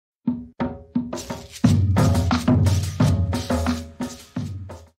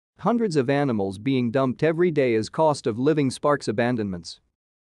Hundreds of animals being dumped every day as cost of living sparks abandonments.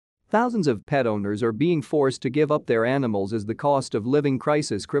 Thousands of pet owners are being forced to give up their animals as the cost of living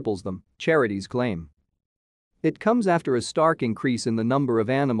crisis cripples them, charities claim. It comes after a stark increase in the number of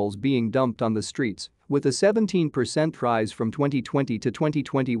animals being dumped on the streets, with a 17% rise from 2020 to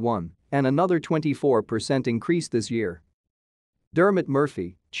 2021 and another 24% increase this year. Dermot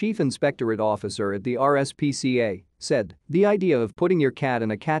Murphy, chief inspectorate officer at the RSPCA, said, "The idea of putting your cat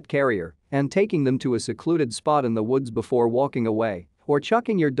in a cat carrier and taking them to a secluded spot in the woods before walking away, or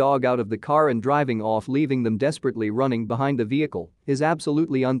chucking your dog out of the car and driving off leaving them desperately running behind the vehicle, is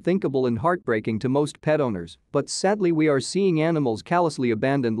absolutely unthinkable and heartbreaking to most pet owners, but sadly we are seeing animals callously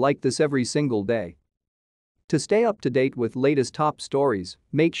abandoned like this every single day." To stay up to date with latest top stories,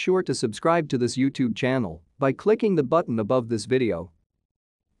 make sure to subscribe to this YouTube channel by clicking the button above this video.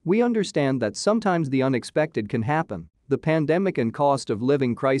 We understand that sometimes the unexpected can happen. The pandemic and cost of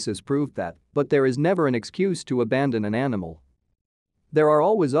living crisis proved that, but there is never an excuse to abandon an animal. There are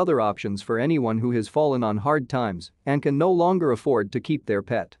always other options for anyone who has fallen on hard times and can no longer afford to keep their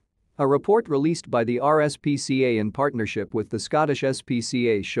pet. A report released by the RSPCA in partnership with the Scottish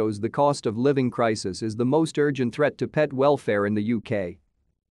SPCA shows the cost of living crisis is the most urgent threat to pet welfare in the UK.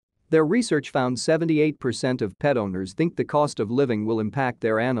 Their research found 78% of pet owners think the cost of living will impact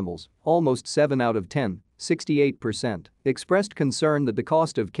their animals, almost 7 out of 10, 68%, expressed concern that the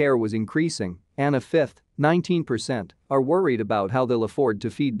cost of care was increasing, and a fifth, 19%, are worried about how they'll afford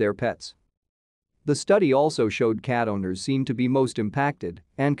to feed their pets. The study also showed cat owners seem to be most impacted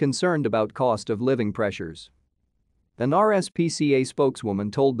and concerned about cost of living pressures. An RSPCA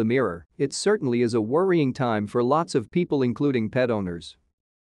spokeswoman told the Mirror, "It certainly is a worrying time for lots of people including pet owners.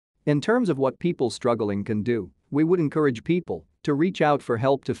 In terms of what people struggling can do, we would encourage people to reach out for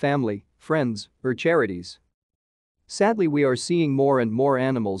help to family, friends, or charities. Sadly, we are seeing more and more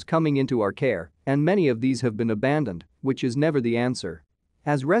animals coming into our care, and many of these have been abandoned, which is never the answer.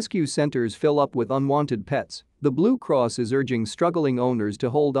 As rescue centers fill up with unwanted pets, the Blue Cross is urging struggling owners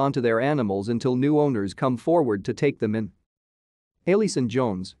to hold onto their animals until new owners come forward to take them in." Alison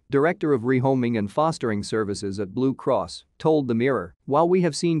Jones, Director of Rehoming and Fostering Services at Blue Cross, told the Mirror, "While we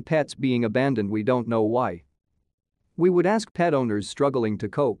have seen pets being abandoned, we don't know why. We would ask pet owners struggling to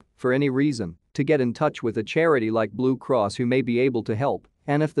cope, for any reason, to get in touch with a charity like Blue Cross who may be able to help,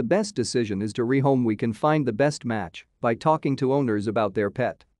 and if the best decision is to rehome, we can find the best match by talking to owners about their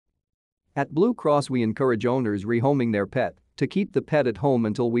pet. At Blue Cross we encourage owners rehoming their pet to keep the pet at home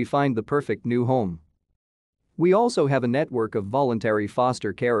until we find the perfect new home. We also have a network of voluntary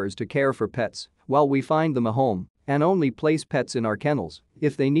foster carers to care for pets while we find them a home and only place pets in our kennels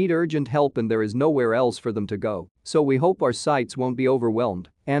if they need urgent help and there is nowhere else for them to go, so we hope our sites won't be overwhelmed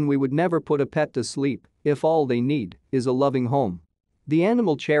and we would never put a pet to sleep if all they need is a loving home." The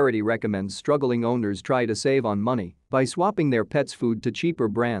animal charity recommends struggling owners try to save on money by swapping their pets' food to cheaper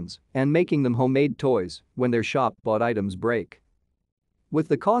brands and making them homemade toys when their shop-bought items break. With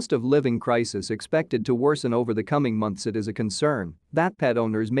the cost of living crisis expected to worsen over the coming months, it is a concern that pet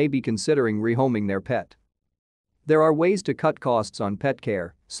owners may be considering rehoming their pet. There are ways to cut costs on pet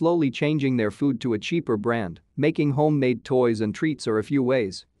care, slowly changing their food to a cheaper brand, making homemade toys and treats are a few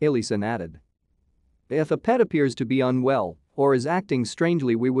ways, Alison added. If a pet appears to be unwell or is acting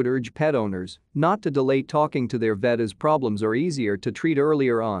strangely, we would urge pet owners not to delay talking to their vet as problems are easier to treat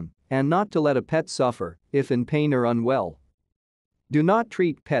earlier on and not to let a pet suffer if in pain or unwell. Do not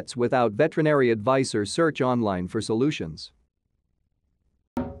treat pets without veterinary advice or search online for solutions.